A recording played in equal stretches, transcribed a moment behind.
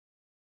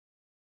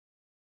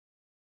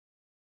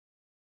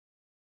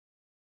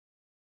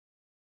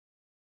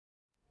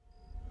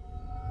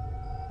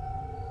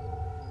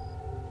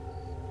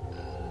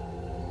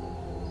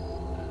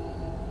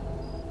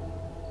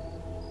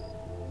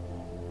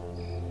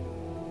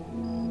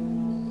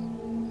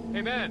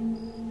Hey,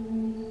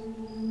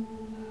 man.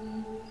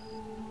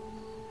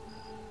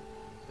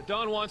 The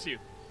Dawn wants you.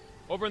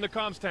 Over in the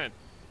comms tent.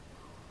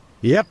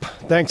 Yep,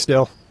 thanks,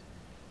 Dill.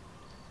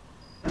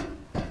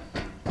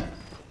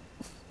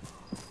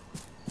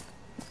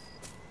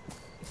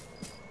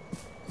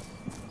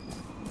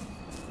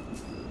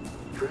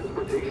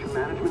 Transportation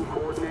management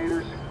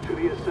coordinators to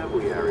the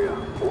assembly area.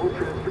 All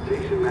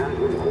transportation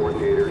management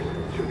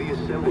coordinators to the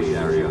assembly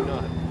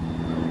area.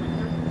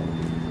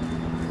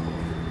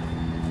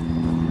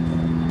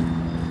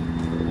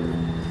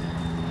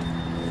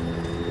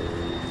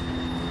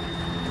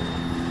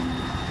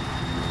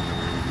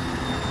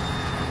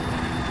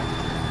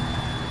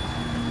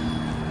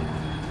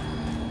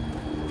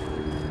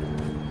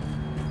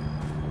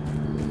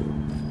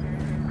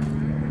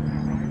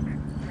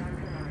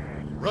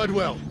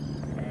 Rudwell,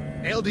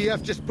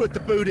 LDF just put the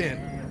boot in.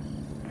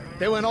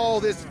 They went all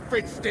this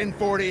fritzed in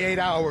 48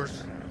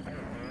 hours.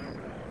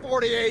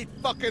 48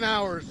 fucking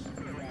hours.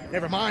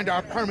 Never mind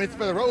our permits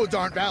for the roads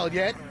aren't valid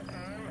yet.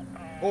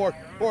 Or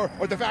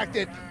the fact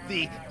that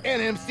the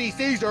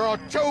NMCCs are all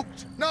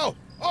choked. No!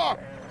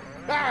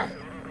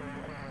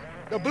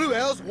 The Blue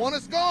Hells want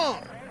us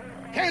gone.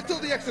 Cancel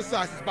the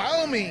exercises by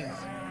all means.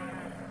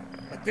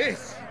 But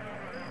this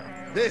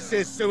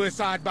is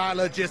suicide by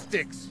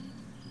logistics.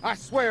 I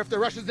swear if the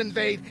Russians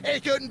invade,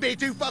 it couldn't be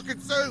too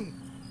fucking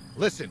soon.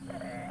 Listen,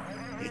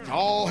 it's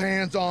all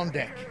hands on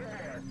deck.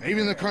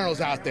 Even the colonel's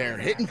out there,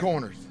 hitting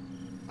corners.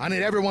 I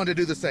need everyone to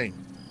do the same.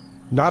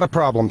 Not a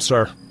problem,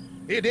 sir.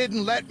 He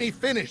didn't let me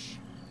finish.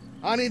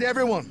 I need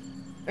everyone,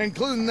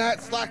 including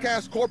that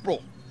slack-ass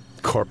corporal.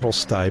 Corporal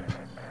Stipe.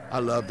 I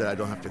love that I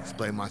don't have to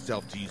explain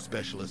myself to you,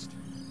 specialist.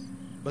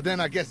 But then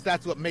I guess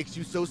that's what makes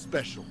you so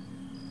special.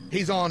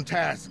 He's on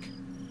task,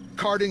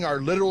 carting our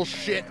literal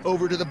shit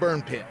over to the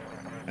burn pit.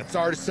 And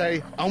sorry to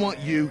say, I want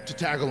you to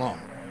tag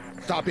along.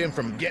 Stop him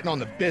from getting on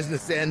the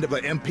business end of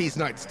an MP's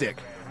nightstick.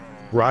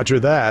 Roger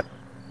that.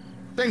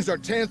 Things are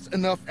tense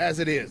enough as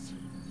it is.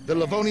 The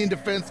Livonian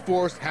Defense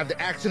Force have the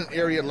accident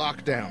area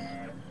locked down.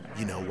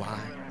 You know why?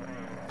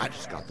 I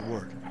just got the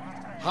word.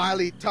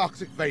 Highly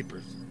toxic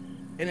vapors.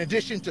 In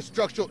addition to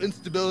structural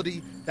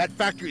instability, that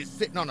factory is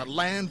sitting on a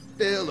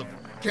landfill of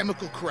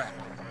chemical crap.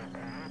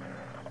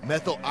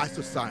 Methyl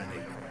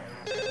isocyanate.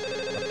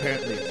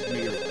 Apparently it's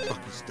real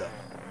fucky stuff.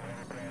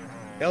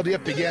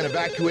 LDF began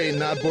evacuating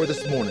Nodbor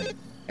this morning,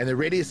 and the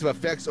radius of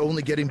effects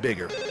only getting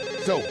bigger.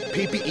 So,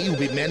 PPE will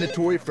be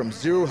mandatory from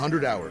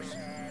 0-100 hours.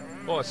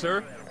 Oh,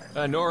 sir.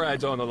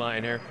 NORAD's on the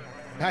line here.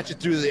 Patch it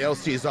through to the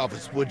LC's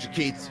office, would you,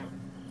 Keats?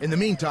 In the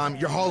meantime,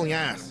 you're hauling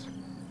ass.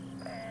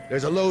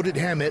 There's a loaded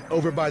Hammett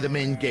over by the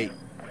main gate.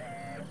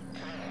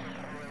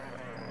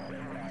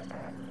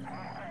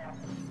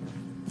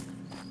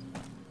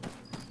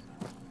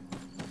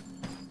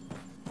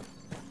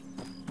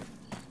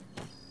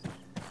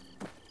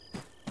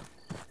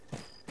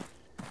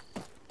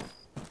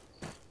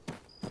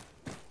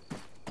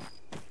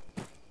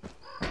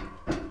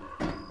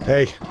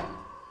 Hey,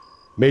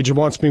 Major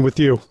wants me with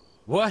you.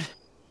 What?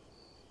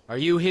 Are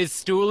you his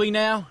stoolie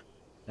now?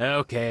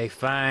 Okay,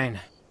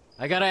 fine.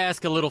 I gotta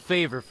ask a little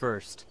favor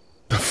first.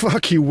 The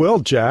fuck you will,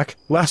 Jack.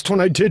 Last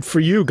one I did for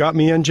you got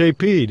me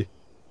NJP'd.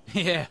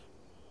 Yeah.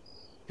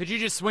 Could you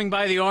just swing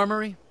by the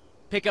armory?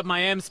 Pick up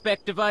my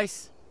M-Spec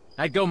device?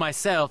 I'd go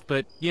myself,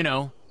 but, you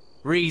know,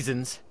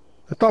 reasons.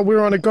 I thought we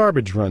were on a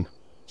garbage run.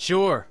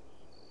 Sure.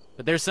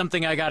 But there's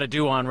something I gotta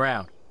do en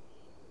route.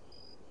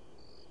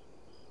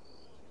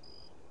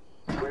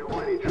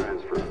 Priority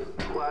transfer.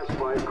 Class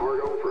 5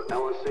 cargo for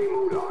LSA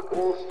Modoc.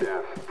 All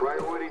staff,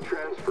 priority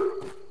transfer.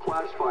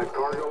 Class 5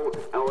 cargo,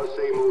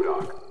 LSA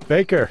Modoc.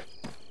 Baker.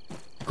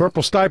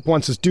 Corporal Stipe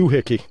wants his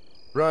doohickey.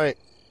 Right.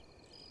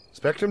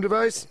 Spectrum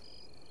device?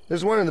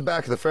 There's one in the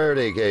back of the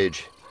Faraday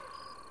cage.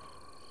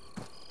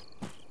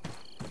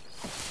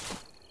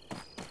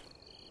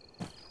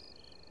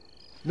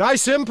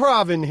 Nice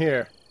improv in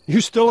here.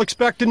 You still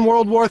expecting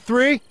World War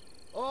III?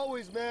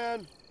 Always,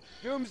 man.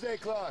 Doomsday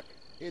clock.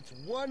 It's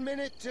 1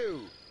 minute 2.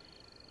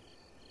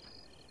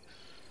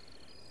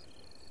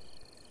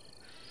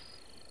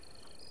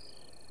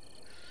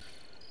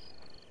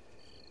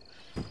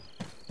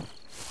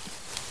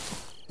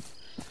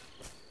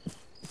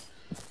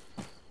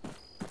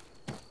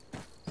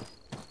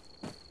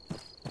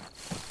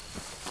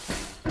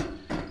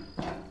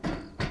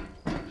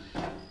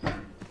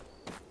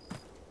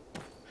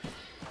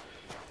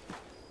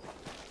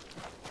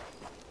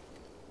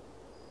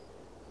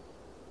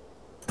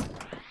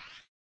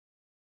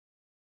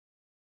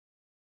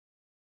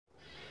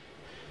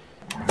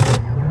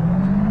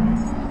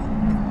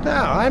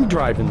 Now, I'm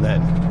driving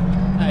then.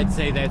 I'd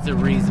say that's a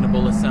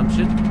reasonable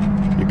assumption.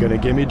 You gonna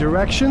give me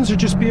directions or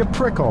just be a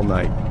prick all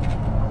night?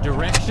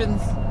 Directions?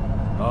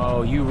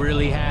 Oh, you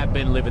really have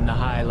been living the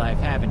high life,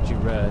 haven't you,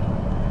 Rudd?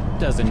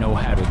 Doesn't know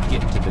how to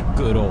get to the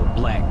good old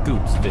Black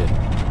Goose Fit.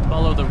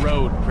 Follow the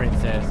road,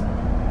 princess.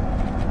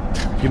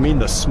 You mean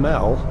the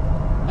smell?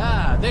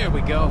 Ah, there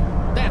we go.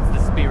 That's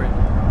the spirit.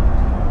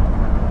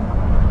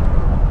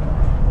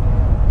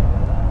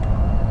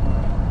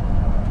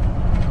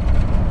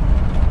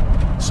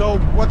 So,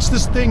 what's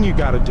this thing you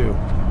gotta do?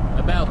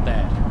 About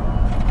that.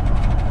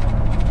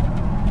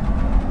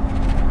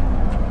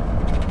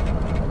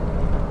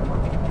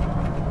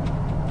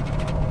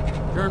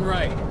 Turn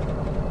right.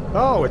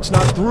 Oh, it's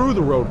not through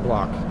the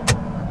roadblock.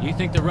 You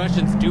think the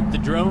Russians duped the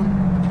drone?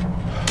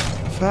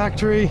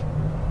 Factory?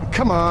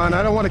 Come on,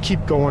 I don't want to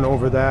keep going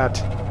over that.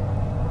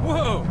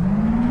 Whoa!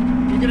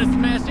 You're gonna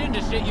smash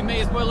into shit, you may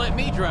as well let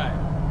me drive.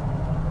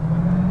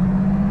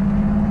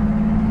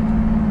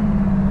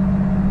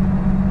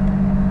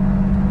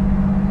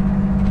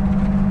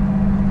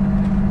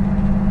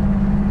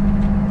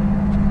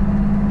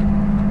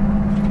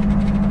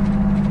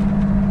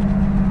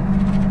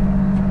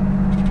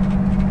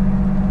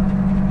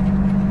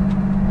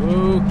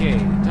 Okay,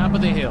 top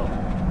of the hill.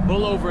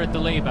 Pull over at the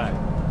lay-by.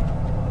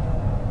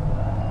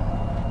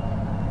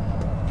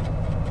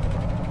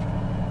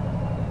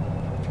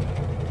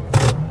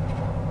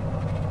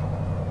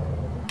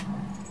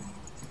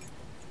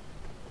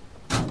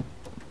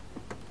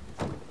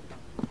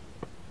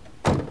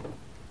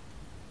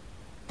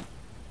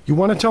 You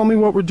want to tell me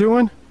what we're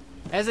doing?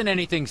 Hasn't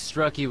anything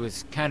struck you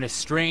as kind of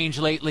strange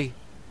lately?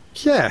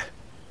 Yeah.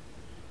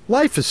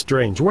 Life is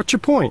strange. What's your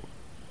point?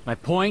 My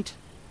point?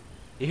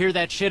 You hear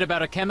that shit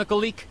about a chemical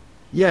leak?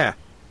 Yeah.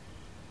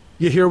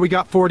 You hear we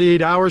got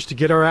 48 hours to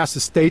get our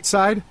asses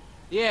stateside?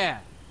 Yeah.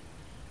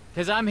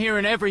 'Cause I'm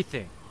hearing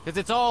everything. 'Cause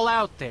it's all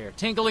out there,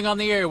 tinkling on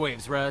the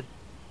airwaves, Rudd.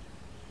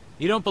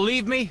 You don't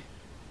believe me?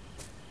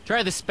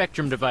 Try the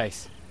Spectrum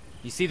device.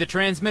 You see the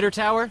transmitter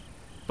tower?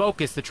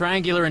 Focus the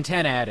triangular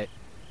antenna at it.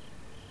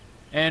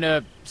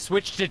 And,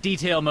 switch to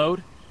detail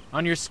mode.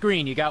 On your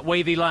screen, you got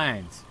wavy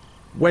lines.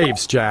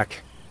 Waves,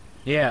 Jack.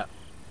 Yeah.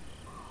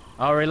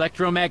 Our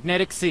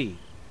electromagnetic sea.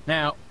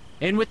 Now,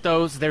 in with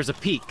those, there's a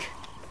peak.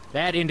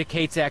 That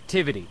indicates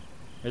activity.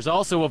 There's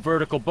also a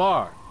vertical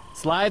bar.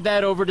 Slide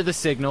that over to the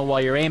signal while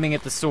you're aiming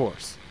at the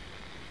source.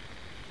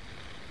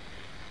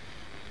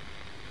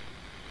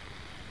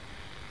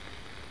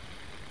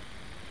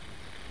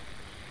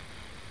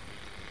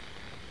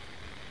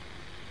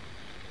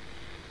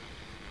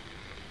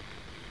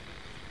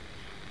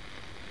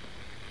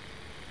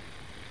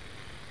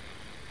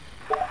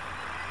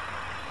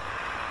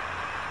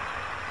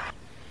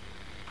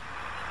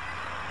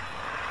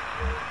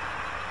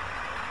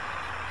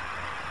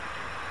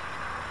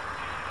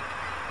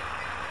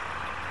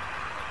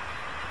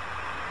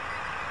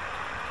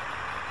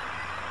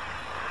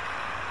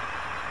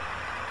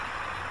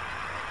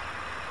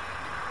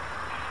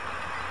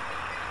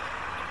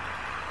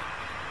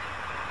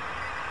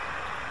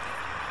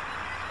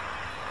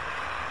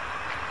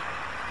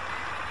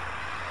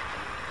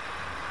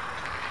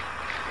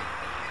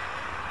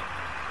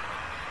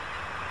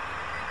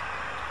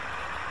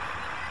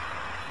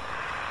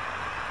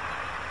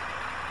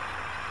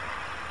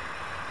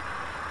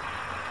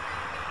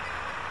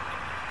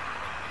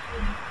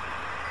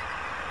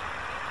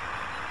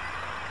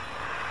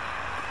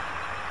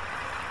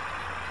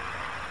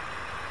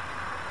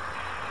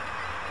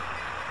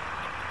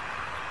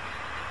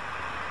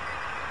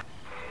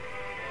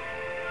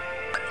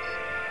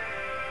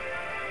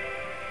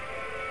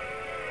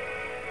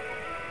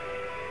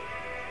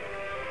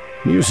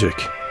 Music.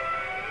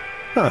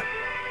 Huh.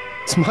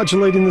 It's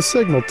modulating the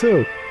signal,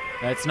 too.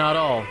 That's not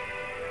all.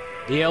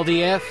 The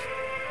LDF,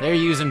 they're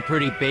using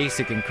pretty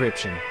basic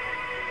encryption.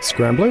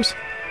 Scramblers?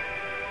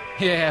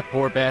 Yeah,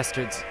 poor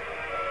bastards.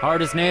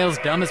 Hard as nails,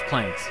 dumb as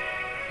planks.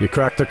 You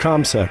cracked their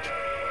comsec.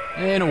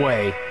 In a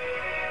way.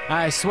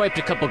 I swiped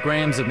a couple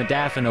grams of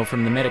modafinil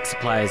from the medic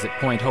supplies at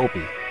Point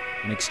Hopi,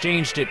 and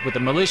exchanged it with a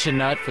militia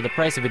nut for the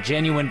price of a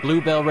genuine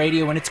Bluebell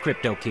radio and its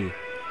crypto key.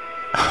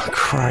 Oh,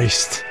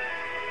 Christ.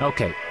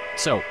 Okay,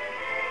 so,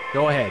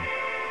 go ahead.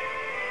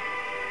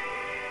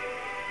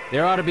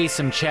 There ought to be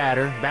some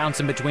chatter,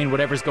 bouncing between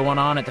whatever's going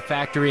on at the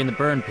factory and the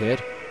burn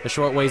pit, a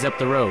short ways up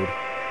the road.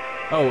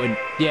 Oh, and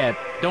yeah,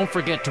 don't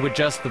forget to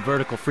adjust the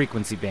vertical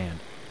frequency band.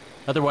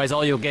 Otherwise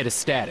all you'll get is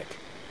static.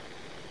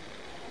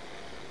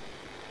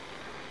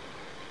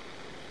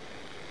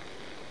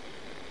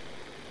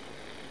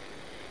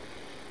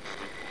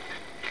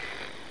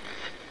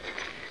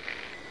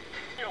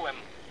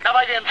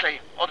 Dawaj więcej,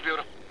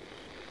 odbiór.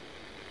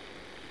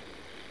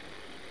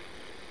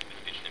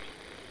 Bezpiecznymi.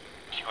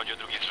 Jeśli chodzi o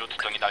drugi zrzut,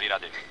 to nie dali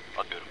rady.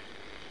 Odbiór.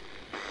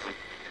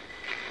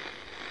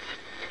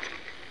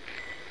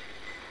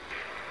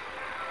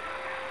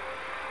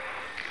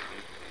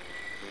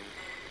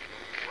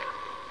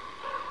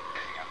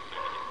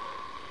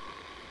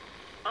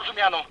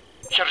 Rozumiano,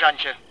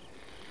 sierżancie.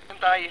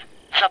 Pamiętaj,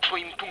 za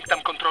twoim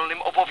punktem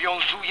kontrolnym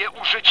obowiązuje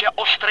użycie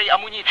ostrej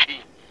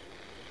amunicji.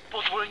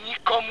 Pozwól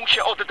nikomu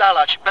się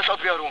oddalać bez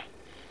odbioru.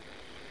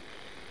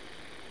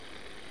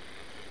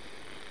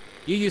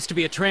 You used to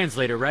be a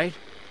translator, right?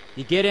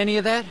 You get any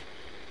of that?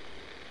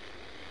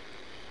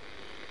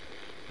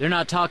 They're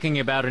not talking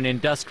about an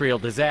industrial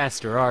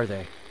disaster, are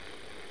they?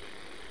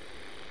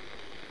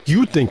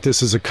 You think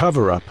this is a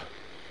cover-up.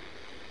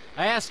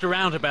 I asked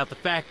around about the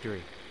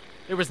factory.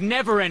 There was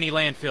never any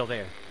landfill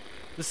there.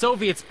 The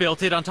Soviets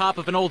built it on top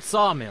of an old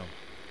sawmill.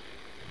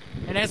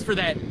 And as for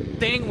that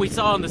thing we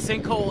saw in the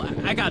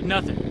sinkhole, I got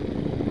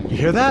nothing. You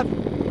hear that?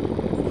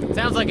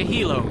 Sounds like a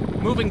helo.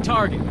 Moving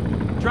target.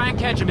 Try and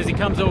catch him as he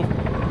comes over.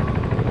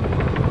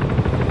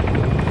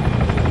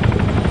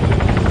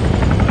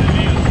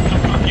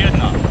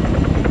 Jedna.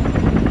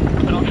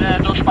 W drodze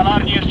do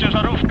spalarni jest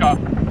ciężarówka.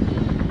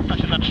 Kto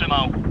się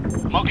zatrzymał?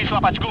 Mogli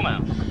złapać gumę.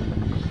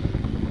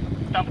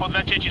 Tam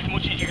podlecieć i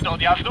zmusić ich do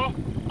odjazdu?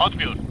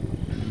 Odbiór.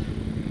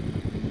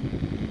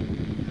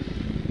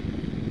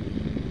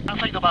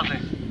 Wracaj do bazy.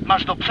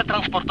 Masz do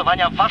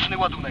przetransportowania ważny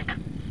ładunek.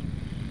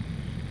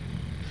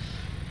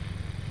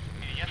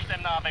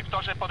 Jestem na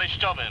wektorze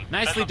podejściowym.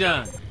 Nicely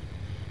done.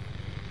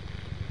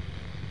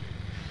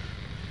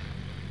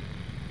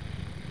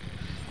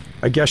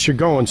 I guess you're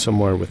going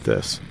somewhere with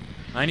this.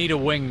 I need a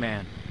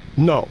wingman.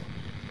 No.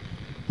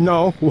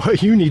 No,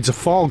 what you need's a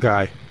fall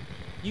guy.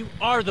 You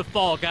are the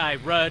fall guy,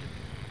 Rudd.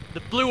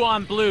 The blue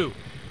on blue.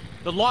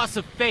 The loss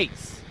of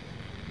face.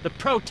 The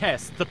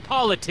protests, the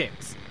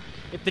politics.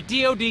 If the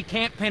DOD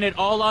can't pin it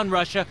all on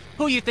Russia,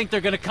 who you think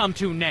they're gonna come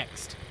to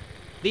next?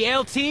 The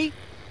LT?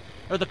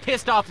 Or the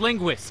pissed off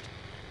linguist?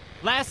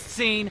 Last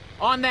seen,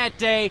 on that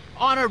day,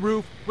 on a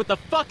roof, with a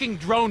fucking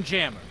drone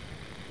jammer.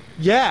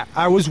 Yeah,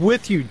 I was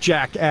with you,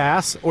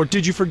 jackass. Or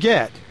did you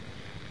forget?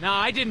 Nah,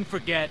 I didn't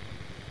forget.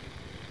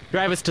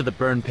 Drive us to the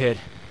burn pit.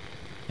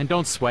 And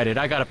don't sweat it,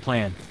 I got a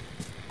plan.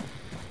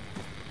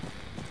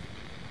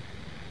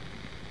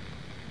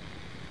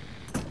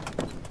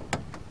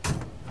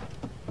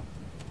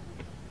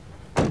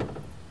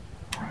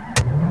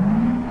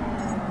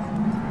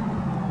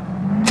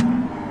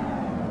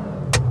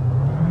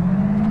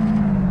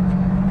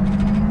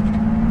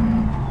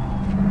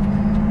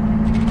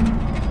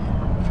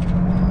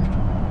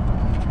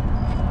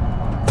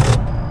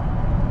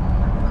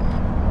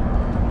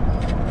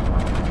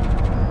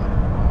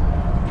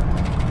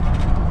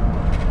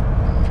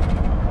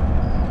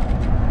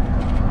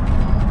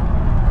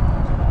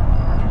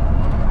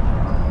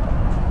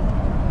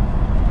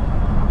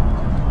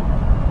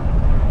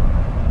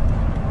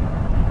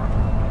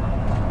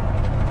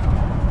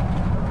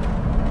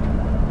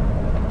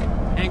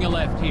 Hang a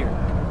left here.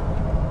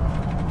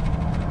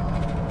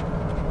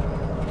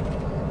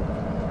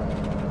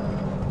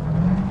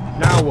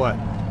 Now what?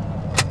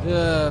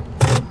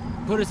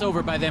 Put us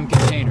over by them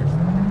containers.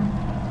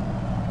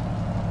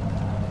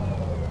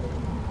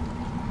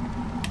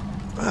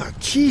 Oh,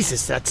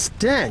 Jesus, that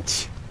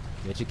stench.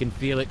 Bet you can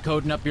feel it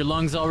coating up your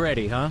lungs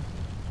already, huh?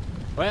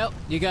 Well,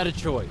 you got a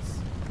choice.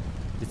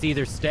 It's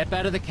either step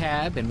out of the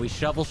cab and we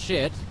shovel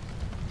shit,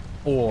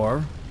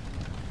 or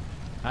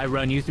I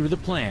run you through the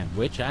plan,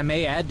 which I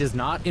may add does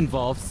not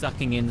involve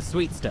sucking in the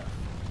sweet stuff.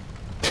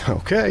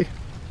 Okay.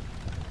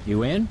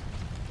 You in?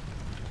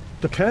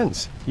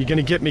 Depends. You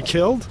gonna get me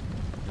killed?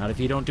 Not if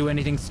you don't do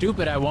anything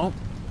stupid, I won't.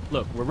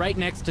 Look, we're right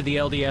next to the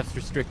LDF's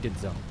restricted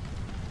zone.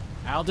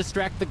 I'll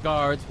distract the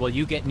guards while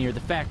you get near the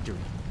factory.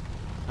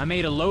 I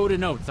made a load of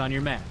notes on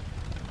your map.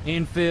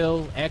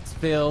 Infill,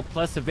 exfil,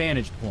 plus a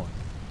vantage point.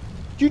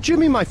 Did you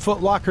jimmy my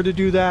footlocker to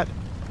do that?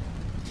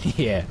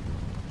 Yeah.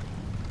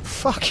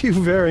 Fuck you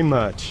very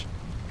much.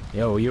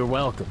 Yo, you're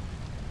welcome.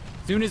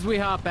 Soon as we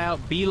hop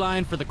out,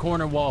 beeline for the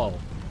corner wall.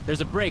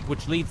 There's a break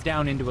which leads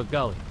down into a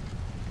gully.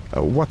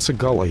 What's a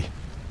gully?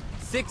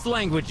 6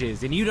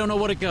 languages, and you don't know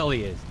what a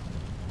gully is.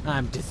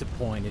 I'm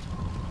disappointed.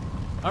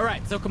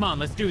 Alright, so come on,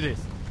 let's do this.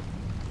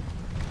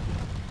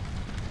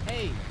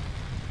 Hey,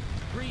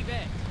 breathe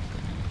in.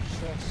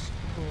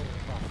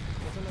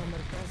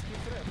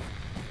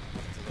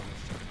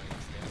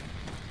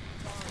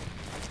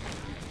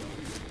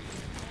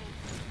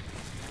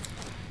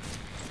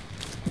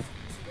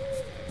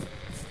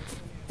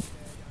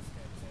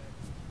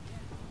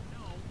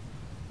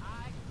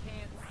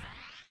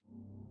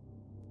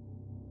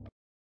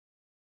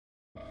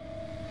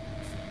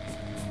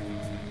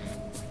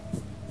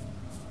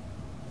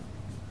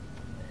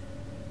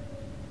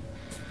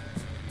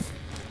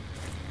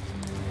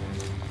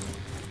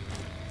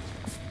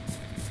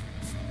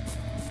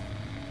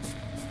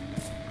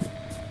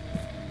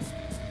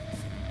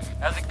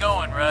 How's it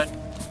going, Rudd?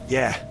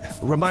 Yeah.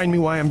 Remind me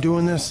why I'm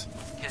doing this?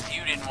 Because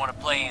you didn't want to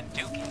play in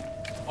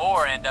Dookie,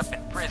 or end up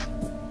in prison.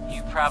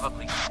 You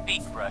probably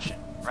speak Russian,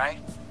 right?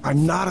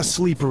 I'm not a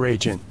sleeper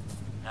agent.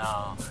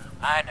 No,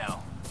 I know.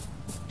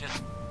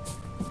 Just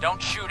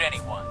don't shoot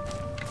anyone.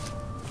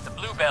 The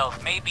Bluebells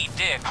may be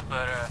dicks,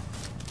 but,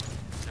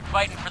 they're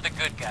fighting for the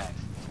good guys.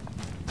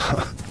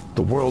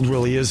 The world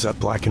really is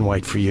that black and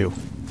white for you.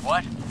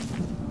 What?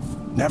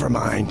 Never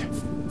mind.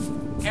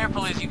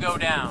 Careful as you go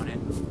down,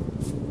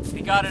 and if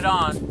you got it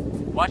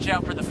on, watch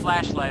out for the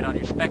flashlight on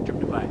your Spectrum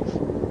device.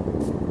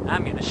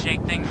 I'm gonna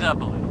shake things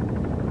up a little.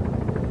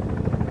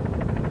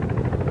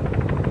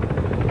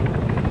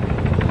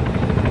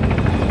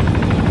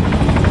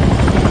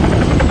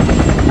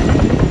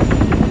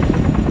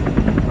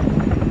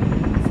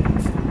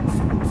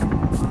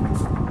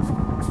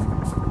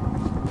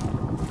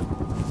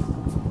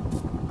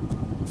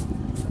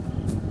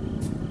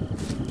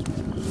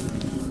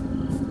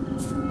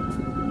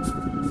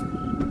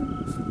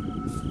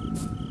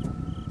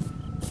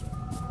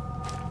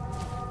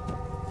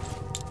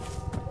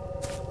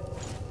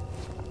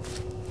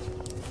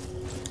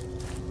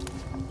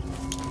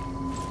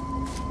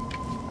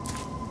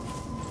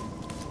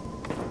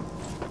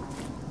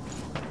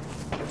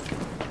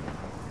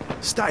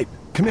 Stipe,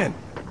 come in.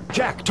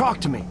 Jack,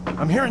 talk to me.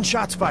 I'm hearing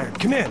shots fired.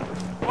 Come in.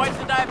 Quite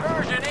the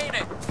diversion, ain't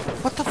it?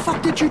 What the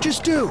fuck did you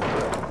just do?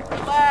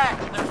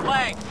 Relax, they're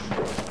flanked.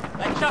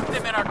 I chucked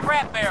them in our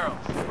crap barrels.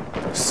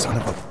 Son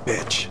of a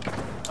bitch.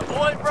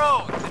 Avoid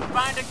roads and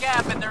find a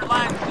gap in their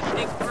lines to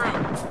sneak through.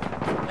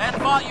 That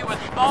bought you a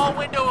small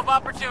window of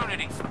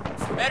opportunity.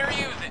 Better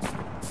use it.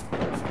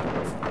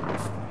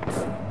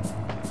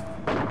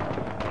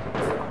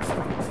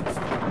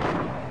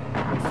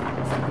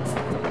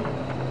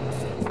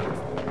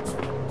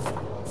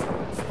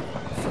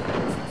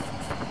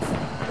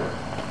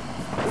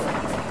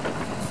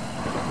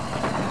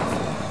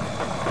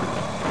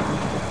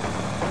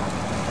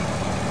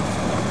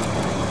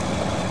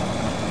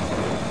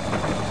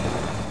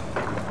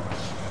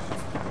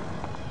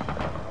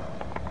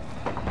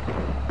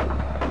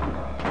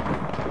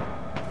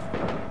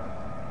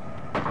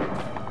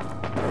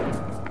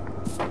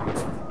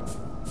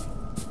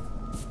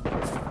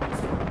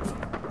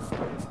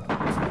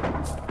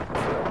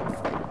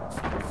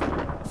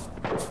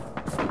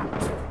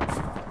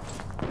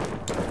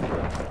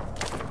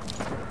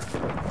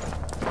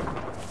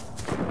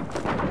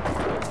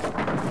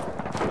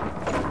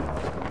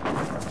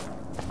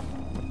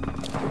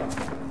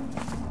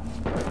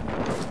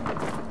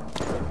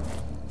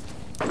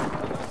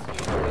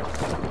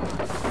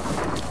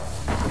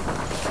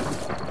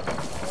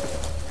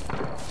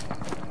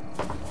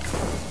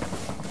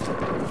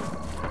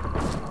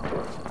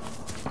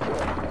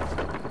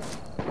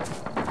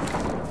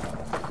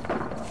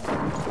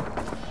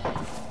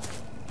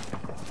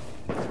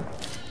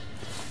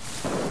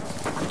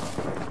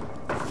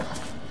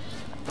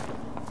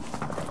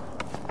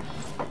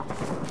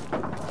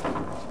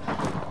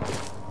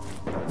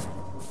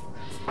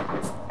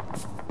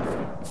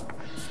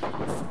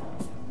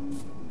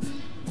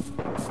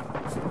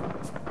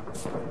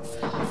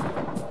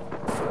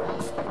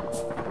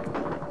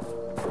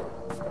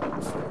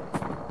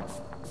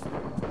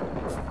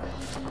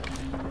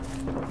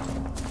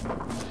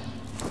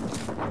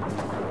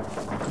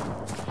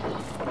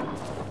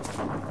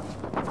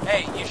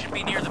 Hey, you should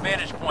be near the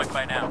vantage point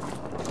by now.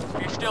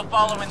 If you're still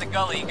following the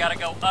gully, you gotta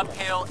go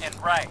uphill and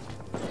right.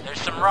 There's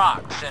some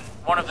rocks and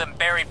one of them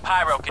buried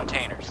pyro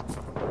containers.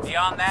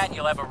 Beyond that,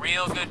 you'll have a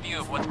real good view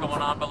of what's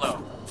going on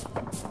below.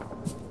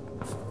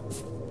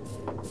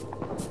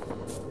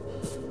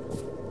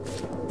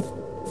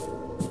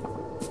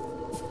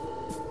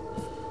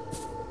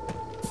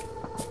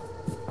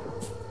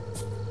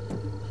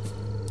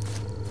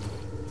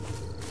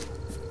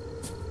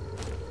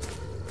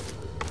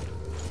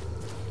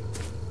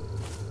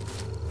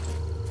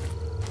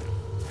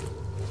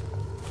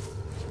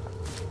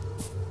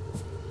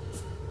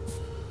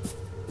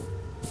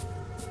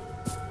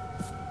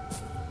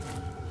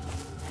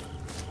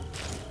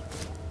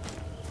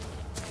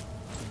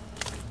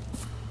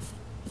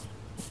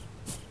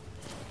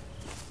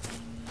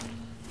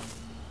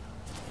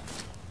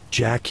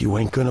 Jack, you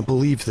ain't gonna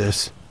believe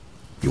this.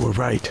 You were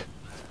right.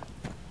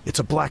 It's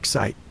a black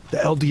site. The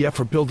LDF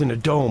are building a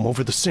dome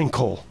over the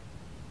sinkhole.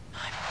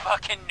 I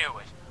fucking knew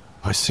it.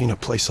 I've seen a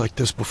place like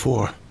this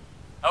before.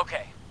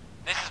 Okay,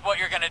 this is what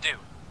you're gonna do.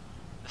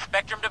 The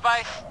Spectrum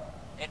device,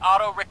 it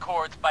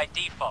auto-records by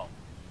default.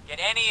 Get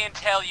any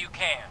intel you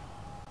can.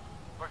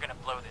 We're gonna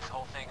blow this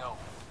whole thing open.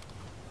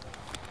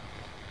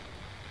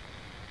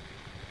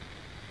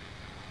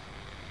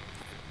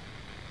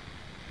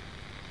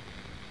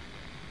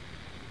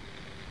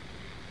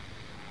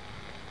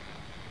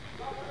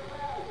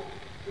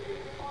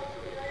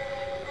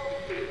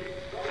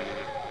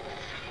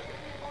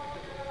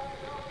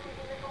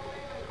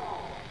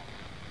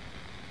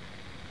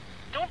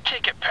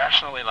 Take it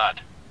personally,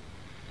 lad.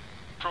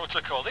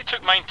 Protocol, they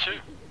took mine too.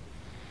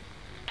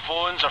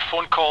 Phones or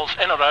phone calls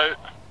in or out.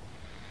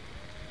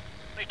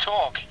 They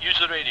talk, use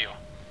the radio.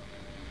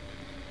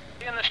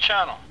 Stay in this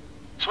channel.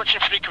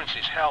 Switching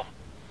frequencies, hell.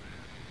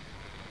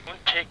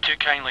 Don't take too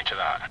kindly to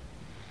that.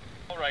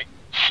 Alright,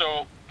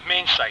 so,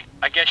 main site,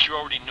 I guess you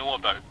already know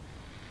about.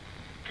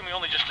 Can we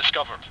only just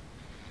discovered?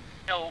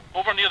 Hell,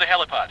 over near the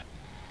helipad.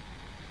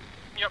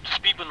 You're up to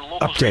speed when the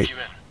locals Update. let you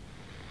in.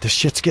 This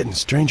shit's getting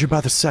stranger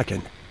by the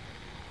second.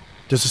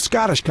 There's a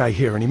Scottish guy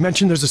here, and he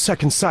mentioned there's a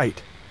second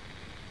site.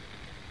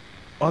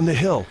 On the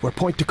hill, where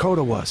Point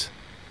Dakota was.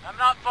 I'm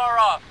not far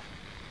off.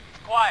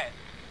 It's quiet.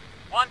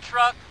 One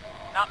truck,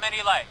 not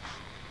many lights.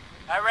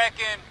 I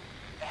reckon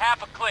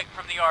half a click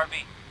from the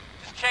RV.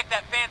 Just check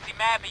that fancy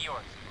map of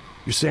yours.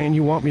 You're saying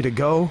you want me to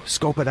go,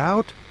 scope it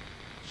out?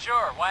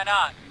 Sure, why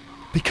not?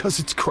 Because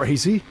it's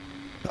crazy?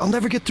 I'll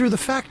never get through the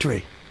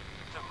factory.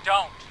 So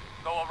don't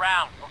go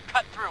around or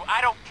cut through.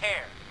 I don't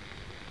care.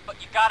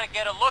 But you gotta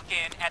get a look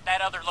in at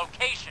that other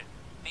location.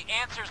 The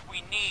answers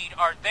we need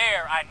are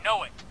there, I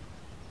know it.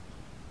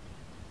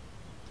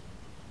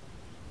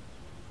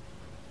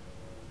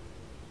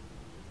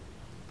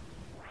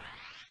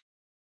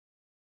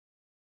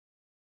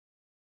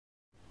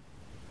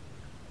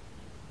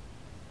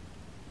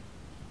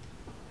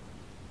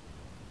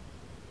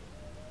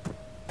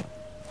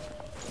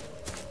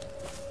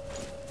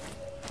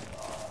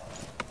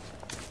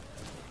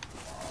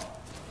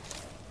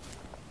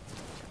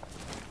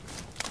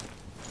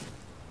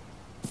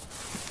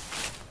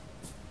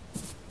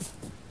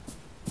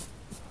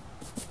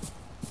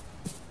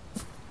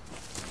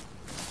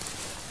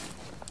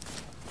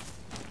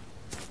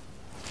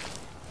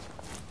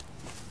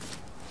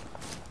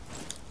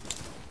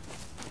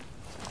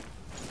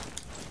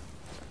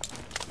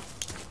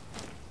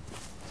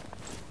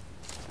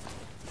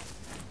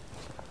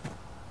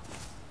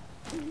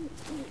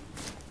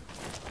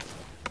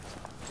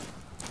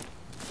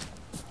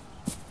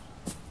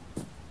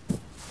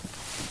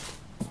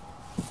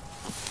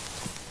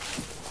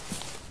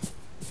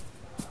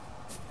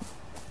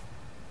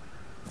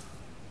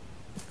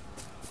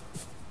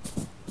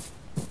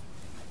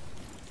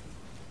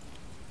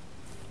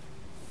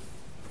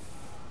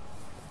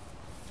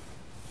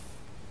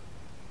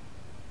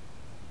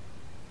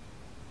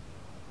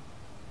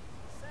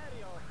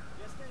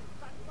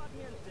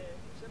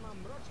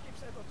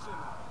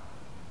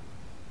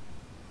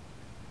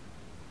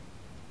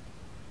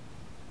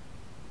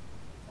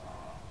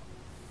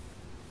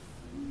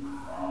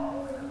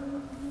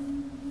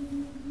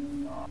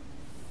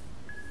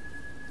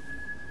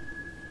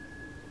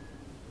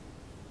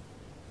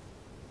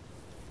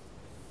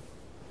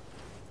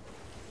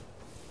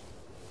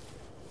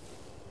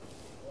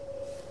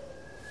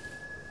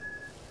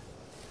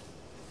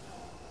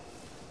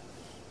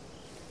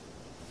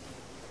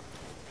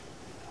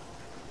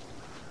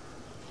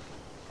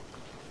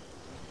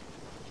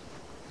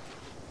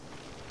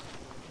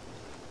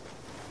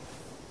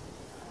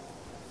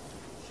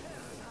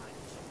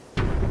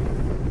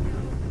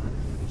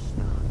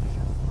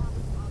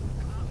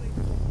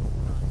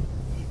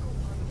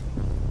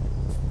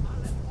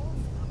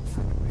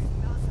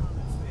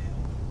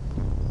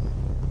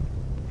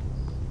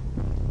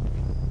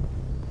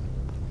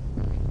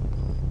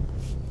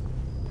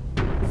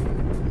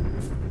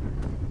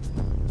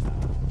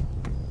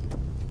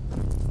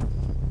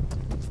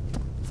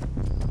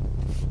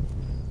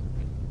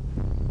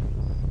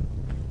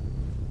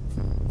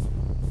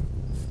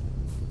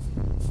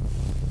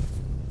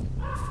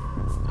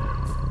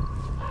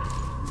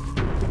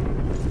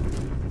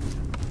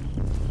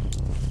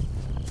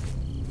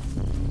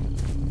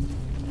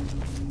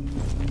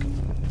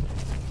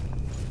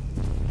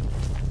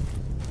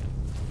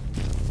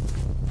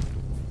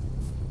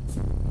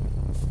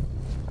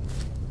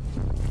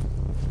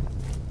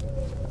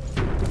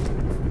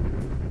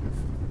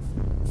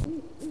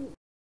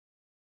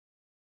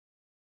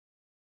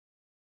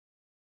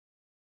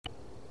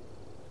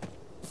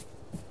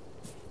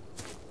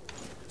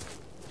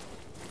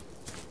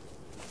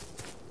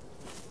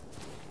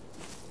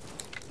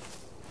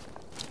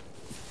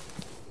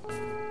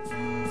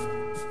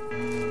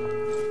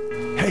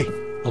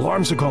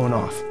 Alarms are going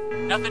off.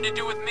 Nothing to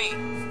do with me.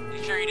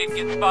 You sure you didn't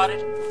get spotted?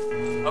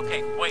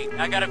 Okay, wait,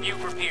 I got a view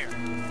from here.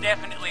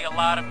 Definitely a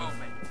lot of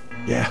movement.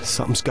 Yeah,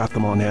 something's got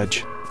them on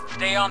edge.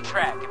 Stay on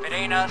track. If it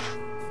ain't us,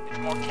 it's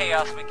more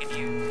chaos we can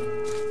use.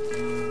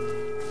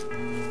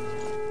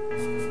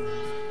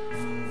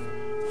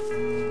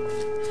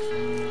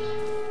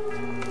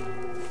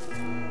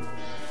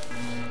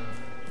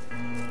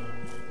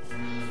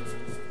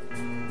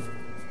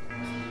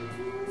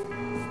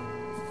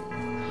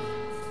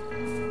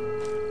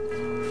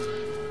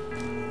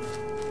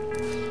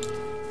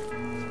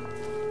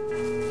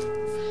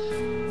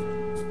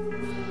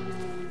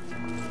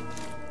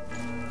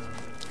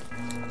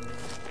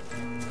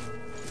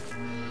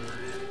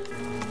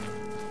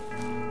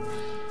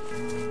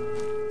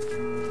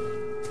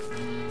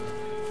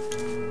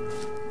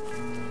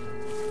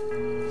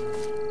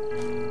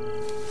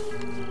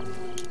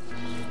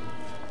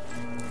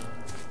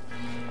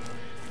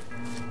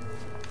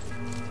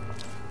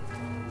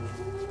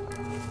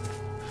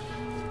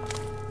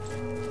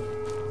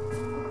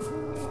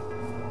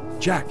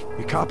 Jack,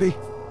 you copy?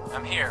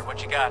 I'm here.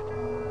 What you got?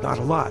 Not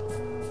a lot,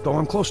 though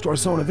I'm close to our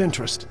zone of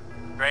interest.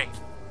 Great.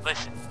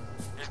 Listen,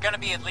 there's gonna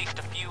be at least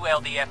a few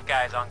LDF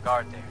guys on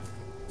guard there.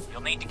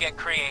 You'll need to get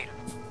creative.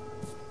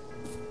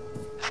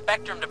 The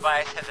Spectrum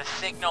device has a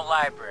signal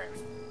library,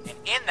 and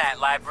in that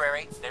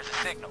library, there's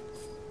a signal.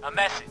 A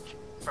message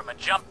from a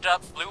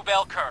jumped-up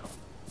Bluebell colonel.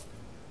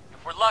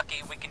 If we're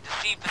lucky, we can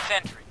deceive the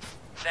sentries,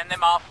 send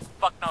them off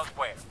fuck knows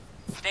where.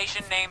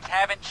 Station names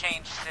haven't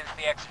changed since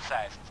the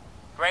exercises.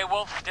 Grey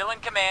Wolf's still in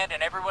command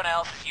and everyone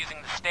else is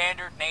using the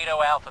standard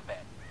NATO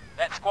alphabet.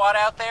 That squad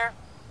out there?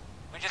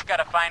 We just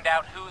gotta find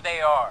out who they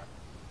are.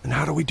 And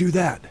how do we do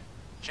that?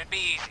 Should be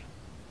easy.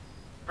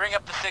 Bring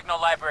up the signal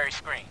library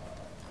screen.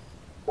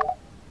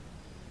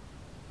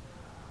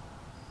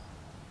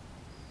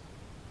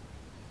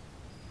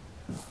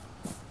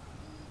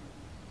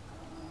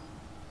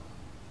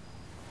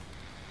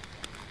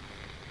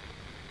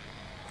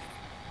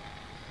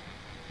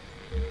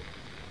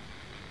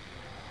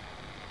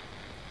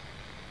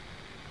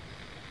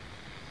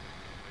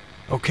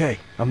 Okay,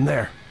 I'm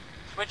there.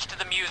 Switch to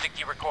the music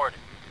you recorded.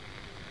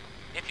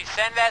 If you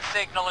send that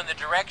signal in the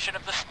direction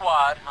of the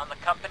squad on the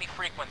company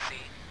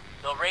frequency,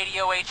 they'll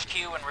radio HQ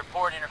and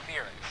report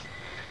interference.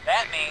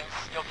 That means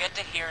you'll get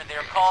to hear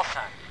their call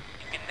sign.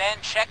 You can then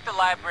check the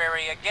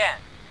library again,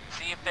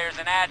 see if there's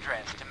an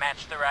address to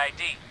match their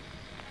ID.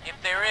 If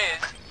there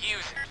is,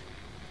 use it.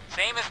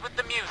 Same as with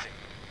the music.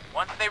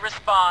 Once they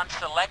respond,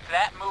 select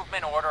that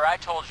movement order I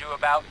told you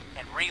about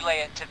and relay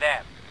it to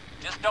them.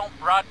 Just don't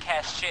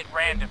broadcast shit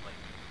randomly.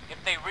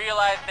 If they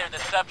realize they're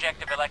the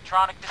subject of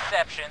electronic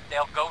deception,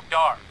 they'll go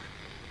dark.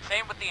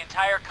 Same with the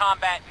entire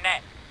combat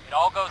net. It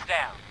all goes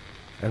down.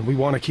 And we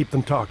want to keep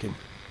them talking.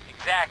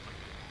 Exactly.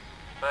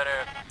 But,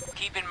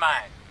 keep in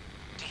mind,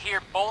 to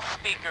hear both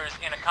speakers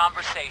in a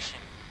conversation,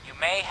 you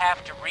may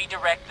have to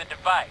redirect the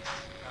device,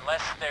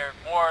 unless they're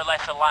more or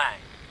less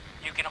aligned.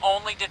 You can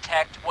only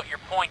detect what you're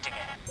pointing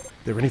at.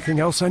 There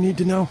anything else I need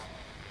to know?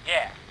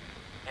 Yeah,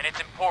 and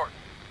it's important.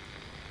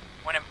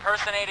 When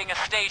impersonating a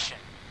station,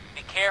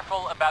 be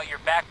careful about your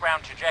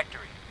background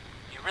trajectory.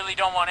 You really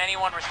don't want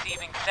anyone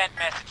receiving sent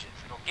messages.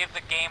 It'll give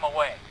the game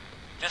away.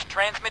 Just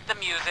transmit the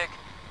music,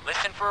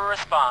 listen for a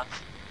response,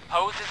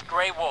 pose as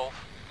Grey Wolf,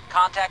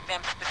 contact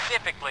them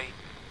specifically,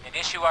 and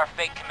issue our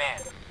fake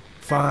command.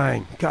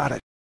 Fine, got it.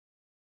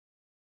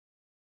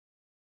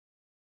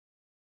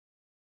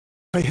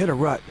 I hit a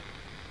rut.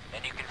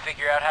 Then you can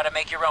figure out how to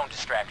make your own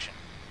distraction.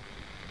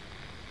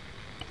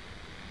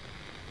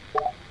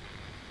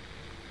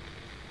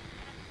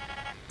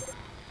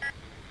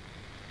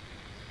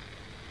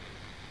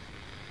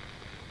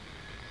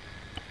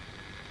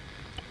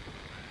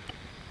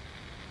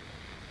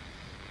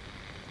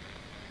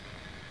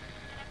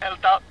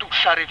 Delta, tu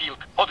Szary Wilk.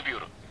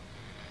 Odbiór.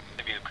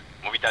 Wilk,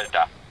 mówi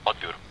Delta.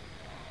 Odbiór.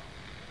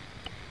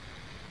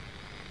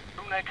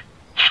 Kierunek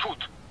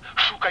wschód.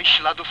 Szukaj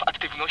śladów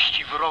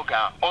aktywności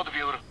wroga.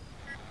 Odbiór.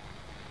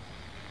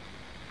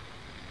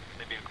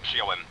 Wilk,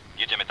 przyjąłem.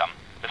 Jedziemy tam.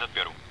 Bez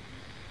odbioru.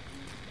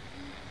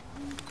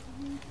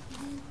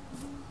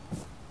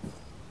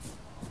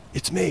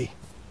 It's me.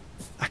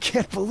 I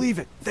can't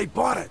believe it. They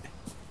bought it.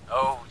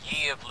 Oh,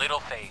 ye of little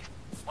faith.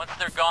 Once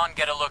they're gone,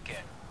 get a look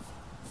at.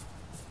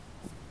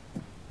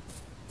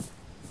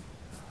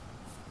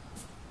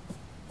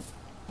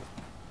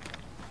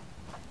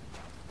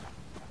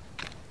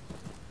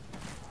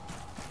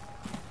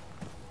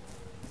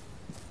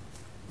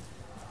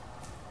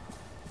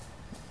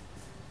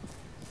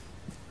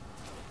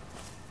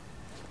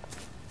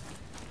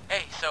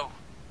 Hey, so,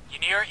 you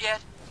near it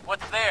yet?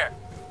 What's there?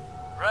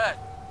 Rudd,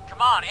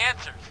 come on,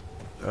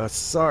 answers.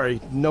 Sorry,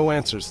 no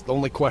answers,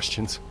 only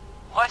questions.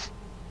 What?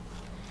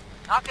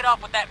 Knock it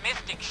off with that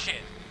mystic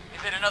shit.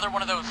 Is it another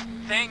one of those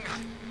things?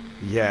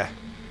 Yeah.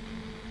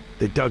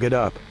 They dug it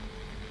up.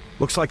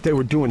 Looks like they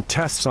were doing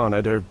tests on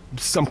it, or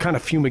some kind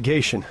of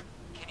fumigation.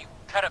 Can you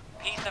cut a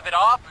piece of it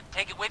off and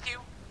take it with you?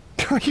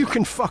 You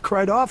can fuck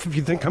right off if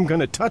you think I'm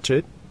gonna touch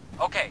it.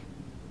 Okay.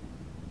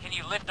 Can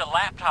you lift a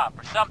laptop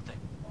or something?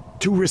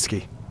 Too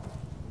risky.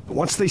 But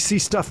once they see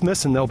stuff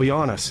missing, they'll be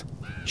on us.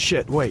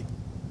 Shit, wait.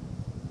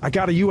 I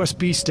got a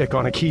USB stick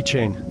on a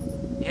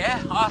keychain.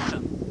 Yeah,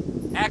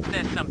 awesome.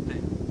 Access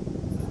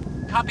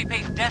something.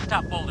 Copy-paste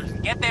desktop folders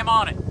and get them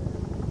on it.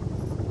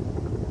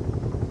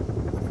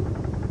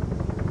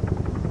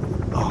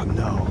 Oh,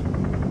 no.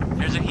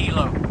 There's a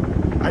helo.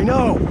 I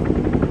know!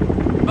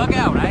 Bug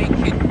out, I ain't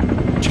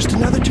kidding. Just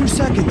another 2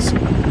 seconds. You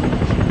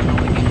can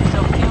only get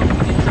yourself killed if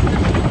you did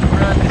something stupid,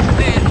 bruh. This is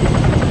it.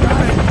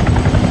 Got it!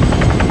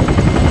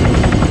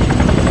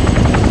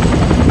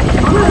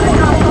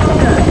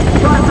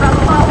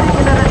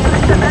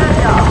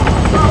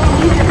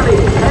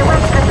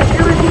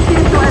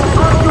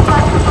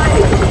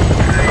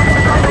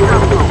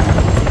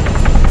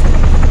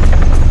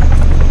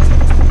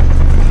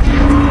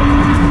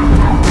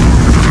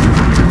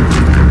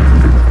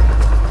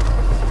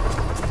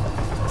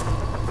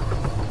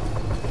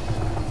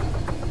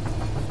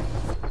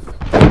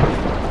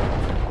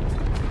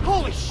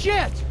 Holy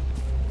shit!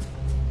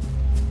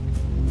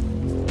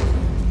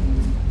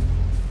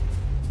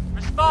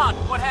 Respond.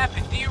 What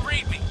happened? Do you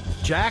read me?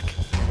 Jack,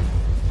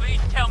 Please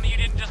tell me you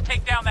didn't just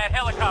take down that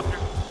helicopter.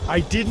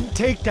 I didn't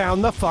take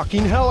down the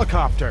fucking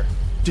helicopter.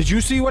 Did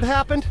you see what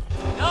happened?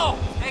 No,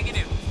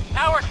 negative.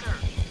 Power surge.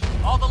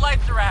 All the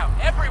lights are out,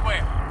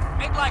 everywhere.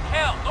 Big like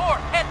hell. North,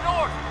 head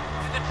north.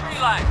 To the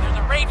tree line, there's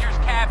a ranger's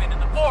cabin in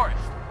the forest.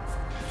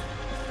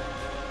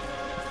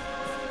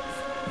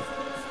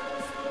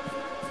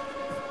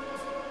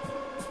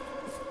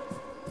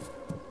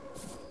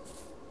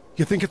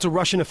 You think it's a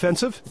Russian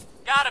offensive?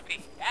 Gotta be.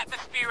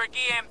 Atmospheric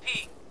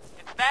EMP.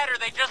 It's that or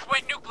they just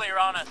went nuclear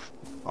on us.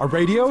 Our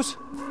radios?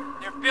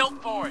 They're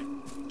built for it.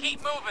 Keep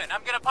moving.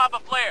 I'm gonna pop a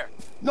flare.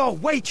 No,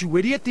 wait, you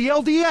idiot! The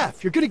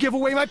LDF! You're gonna give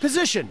away my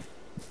position!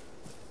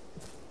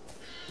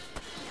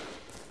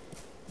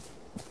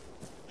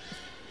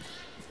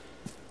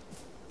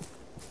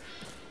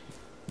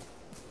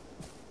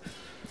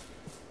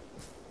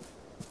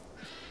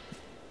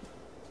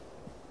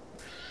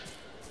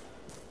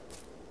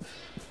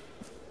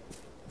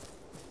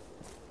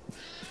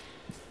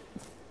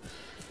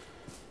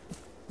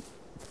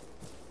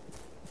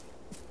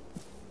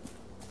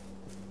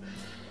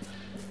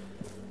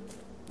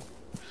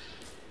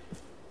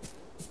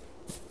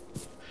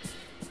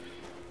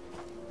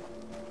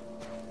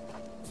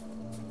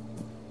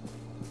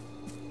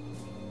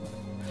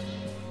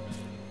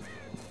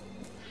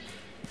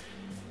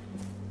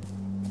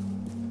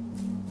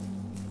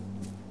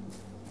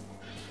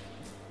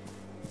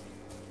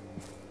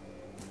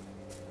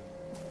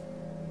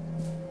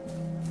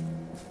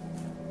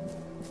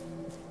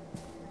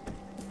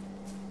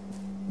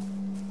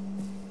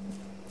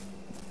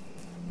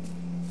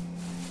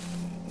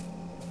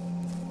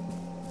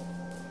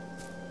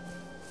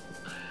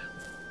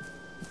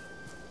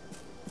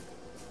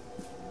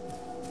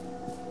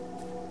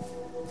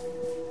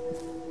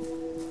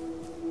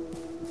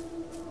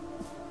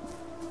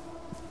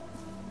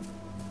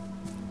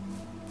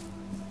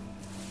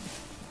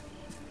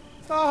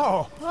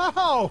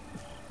 Oh!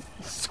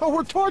 So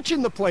we're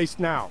torching the place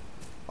now.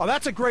 Oh,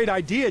 that's a great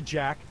idea,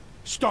 Jack.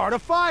 Start a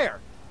fire.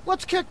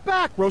 Let's kick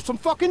back, roast some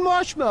fucking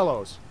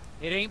marshmallows.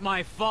 It ain't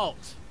my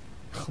fault.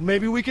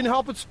 Maybe we can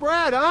help it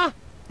spread, huh?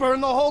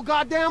 Burn the whole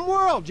goddamn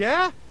world,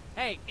 yeah?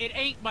 Hey, it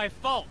ain't my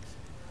fault.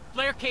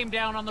 Flare came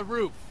down on the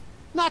roof.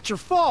 Not your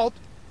fault.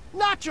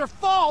 Not your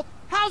fault?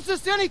 How's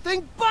this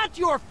anything but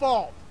your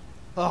fault?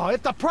 Oh,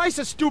 if the price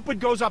of stupid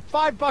goes up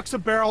 $5 a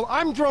barrel,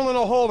 I'm drilling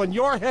a hole in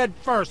your head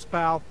first,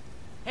 pal.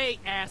 Hey,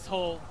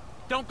 asshole.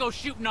 Don't go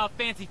shooting off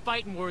fancy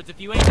fighting words if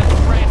you ain't got the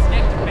brass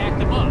neck to back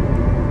them up.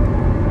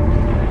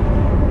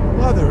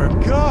 Mother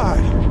of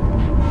God!